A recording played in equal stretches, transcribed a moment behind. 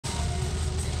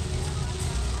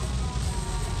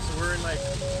in like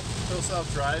full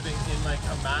self-driving in like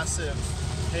a massive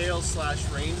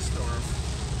hail/rainstorm.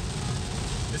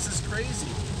 This is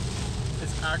crazy.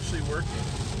 It's actually working.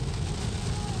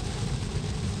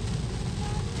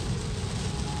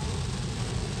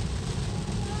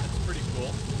 That's pretty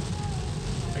cool.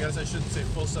 I guess I shouldn't say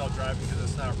full self-driving because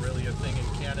it's not really a thing in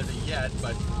Canada yet,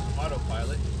 but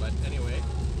autopilot. But anyway,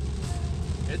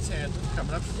 it's handling,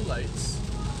 coming up to the lights.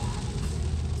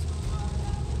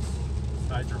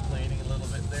 Hydroplaning a little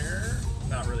bit there.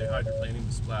 Not really hydroplaning,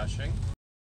 but splashing.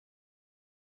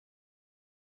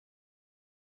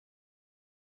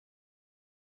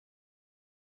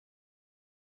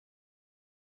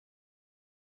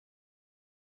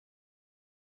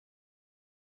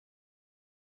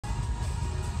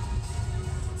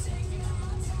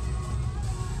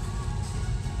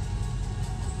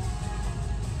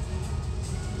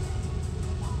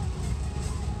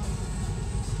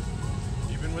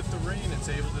 With the rain, it's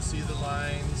able to see the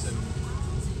lines and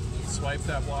swipe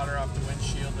that water off the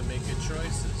windshield and make good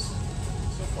choices.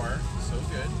 So far, so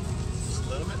good. Just a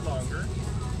little bit longer.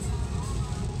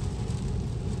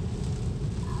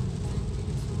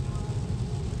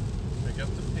 Pick up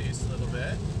the pace a little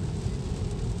bit.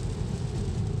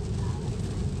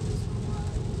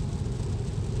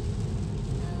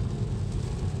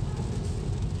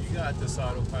 You got this,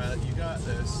 autopilot. You got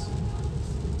this.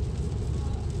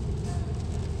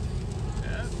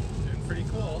 Pretty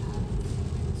cool.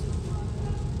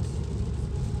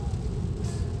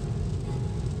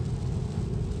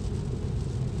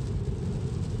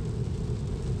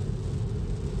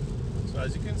 So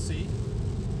as you can see,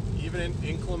 even in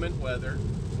inclement weather,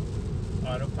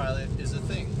 autopilot is a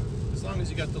thing. As long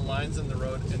as you got the lines on the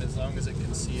road and as long as it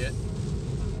can see it,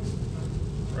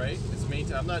 right? It's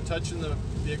maintained. I'm not touching the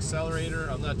accelerator.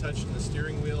 I'm not touching the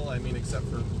steering wheel. I mean, except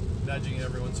for nudging it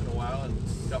every once in a while, and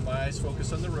got my eyes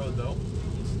focused on the road though,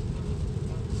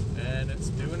 and it's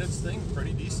doing its thing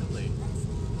pretty decently.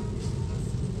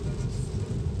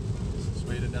 Just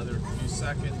wait another few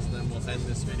seconds and then we'll end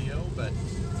this video, but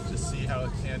just see how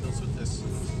it handles with this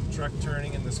truck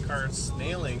turning and this car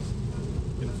snailing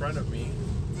in front of me.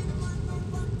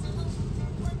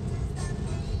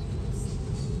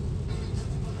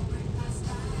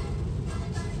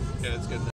 Yeah, it's good.